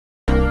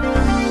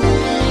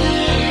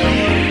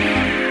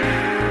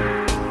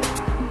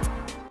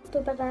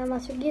pertama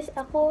masuk gaes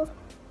aku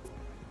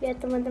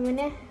lihat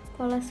teman-temannya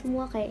polos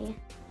semua kayaknya.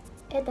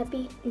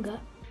 Tapi enggak.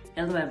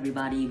 Hello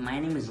everybody, my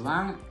name is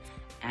Lang.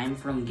 I'm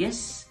from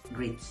gaes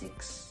grade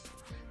 6.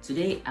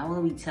 Today I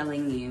will be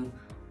telling you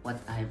what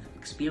I've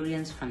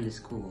experienced from the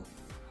school.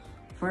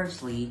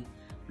 Firstly,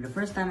 the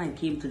first time I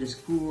came to the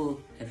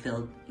school, I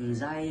felt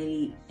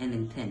anxiety and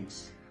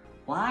intense.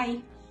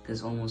 Why?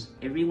 Because almost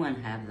everyone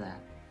have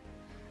that.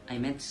 I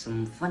met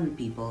some fun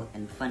people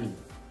and funny.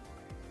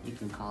 You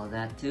can call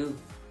that too.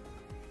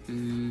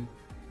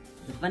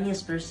 The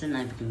funniest person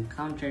I've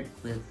encountered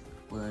with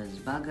was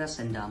Bagas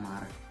and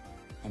Damar,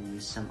 and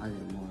some other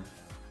more.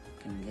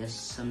 Can guess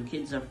some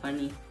kids are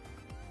funny.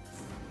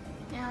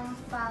 Yang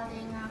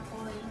paling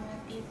aku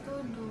ingat itu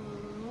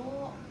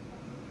dulu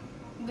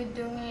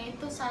gedungnya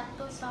itu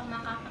satu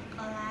sama kakak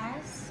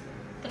kelas.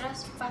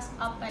 Terus pas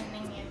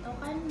opening itu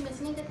kan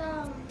biasanya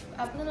kita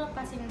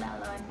lepasin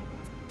balon.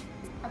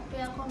 Tapi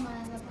aku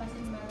malah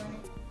lepasin balon.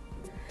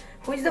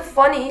 Who is the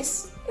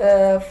funniest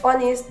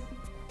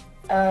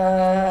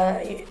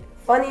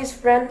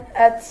friend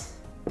at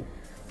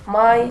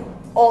my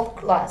old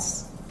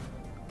class?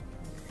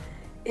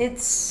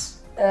 It's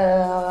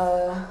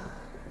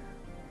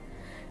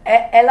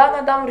Elang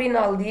Adang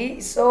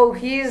Rinaldi. So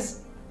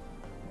he's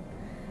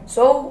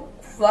so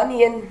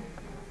funny and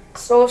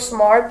so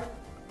smart.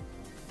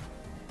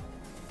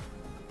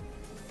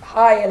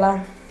 Hi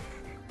Elang.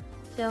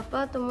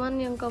 Siapa teman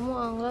yang kamu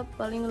anggap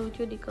paling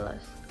lucu di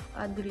kelas?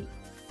 Adri.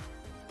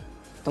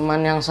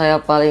 Teman yang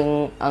saya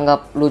paling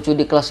anggap lucu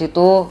di kelas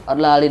itu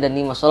adalah Ali dan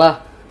Dimas.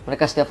 Soalnya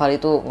mereka setiap hari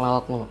itu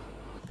ngelawak mulu.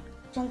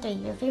 Question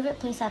 3. Your favorite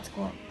place at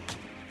school?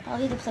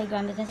 Probably the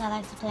playground because I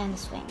like to play on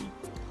the swing.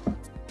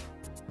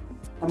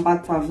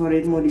 Tempat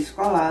favoritmu di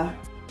sekolah?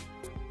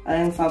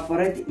 Paling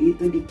favorit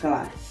itu di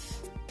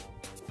kelas.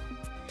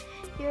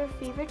 Your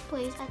favorite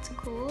place at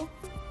school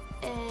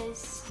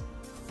is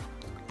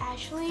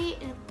actually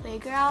in a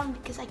playground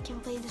because I can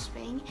play the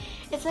swing.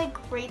 It's like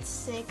grade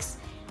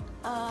 6.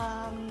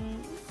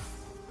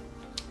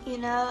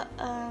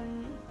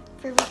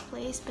 Favorite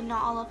place, but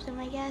not all of them,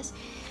 I guess,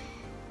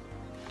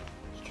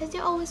 because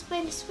they always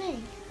play the swing,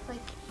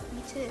 like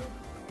me too.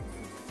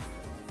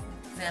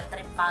 Field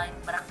trip paling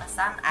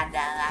berkesan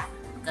adalah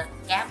ke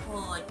Camp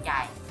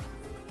Hulucai.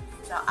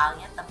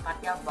 Soalnya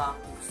tempatnya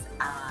bagus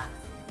alam.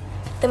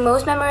 The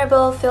most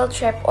memorable field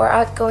trip or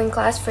outgoing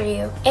class for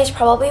you is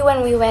probably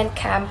when we went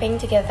camping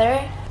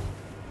together.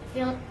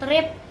 Field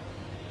trip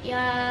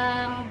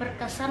yang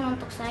berkesan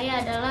untuk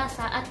saya adalah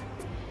saat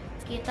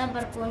kita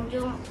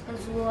berkunjung ke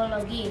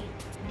zoologi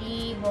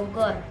di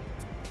Bogor.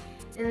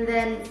 And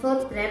then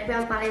field trip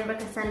yang paling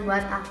berkesan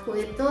buat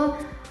aku itu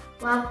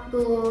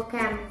waktu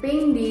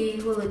camping di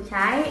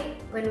Hulucai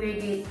when we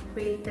did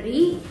grade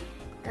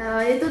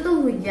 3. Itu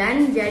tuh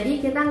hujan,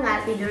 jadi kita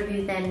nggak tidur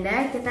di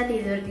tenda, kita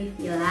tidur di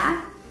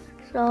villa.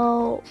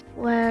 So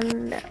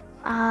when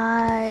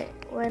I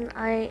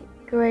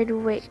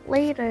graduate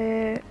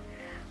later,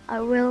 I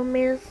will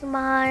miss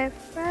my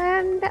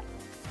friend,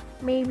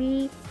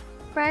 maybe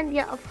friend,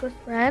 yeah, of course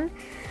friend,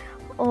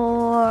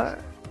 or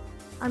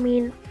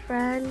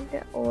friend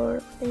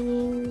or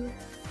thing.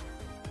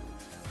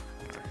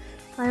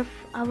 I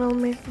will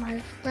miss my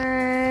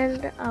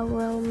friend, I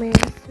will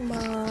miss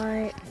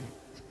my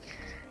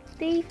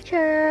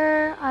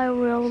teacher, I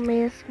will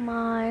miss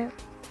my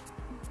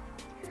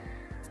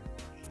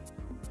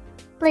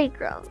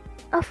playground.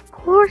 Of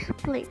course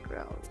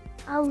playground.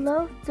 I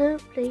love the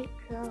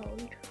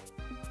playground.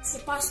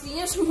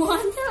 Pastinya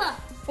semuanya lah.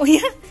 Oh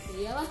ya?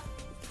 Iyalah.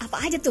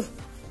 Apa aja tuh?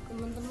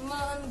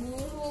 Teman-teman,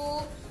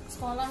 guru,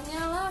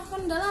 sekolahnya lah, kan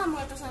udah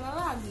lama ke sana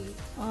lagi.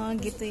 Oh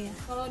gitu ya.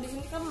 Kalau di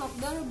sini kan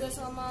lockdown udah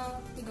selama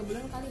 3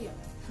 bulan kali ya?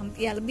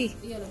 Ya lebih.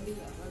 Iya lebih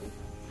ya kali.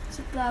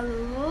 Setelah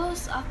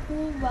lulus,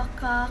 aku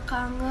bakal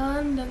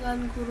kangen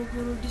dengan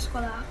guru-guru di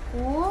sekolah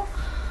aku.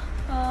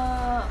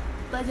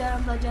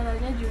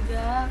 Pelajaran-pelajarannya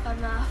juga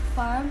karena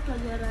fun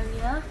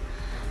pelajarannya,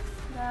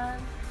 dan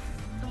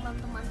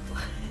teman-temanku.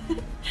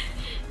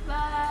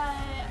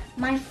 Bye.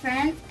 My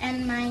friend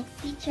and my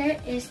teacher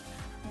is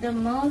the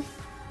most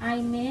I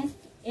miss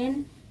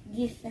in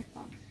gaes.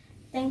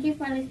 Thank you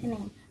for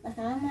listening.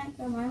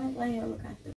 Wassalamualaikum warahmatullahi wabarakatuh.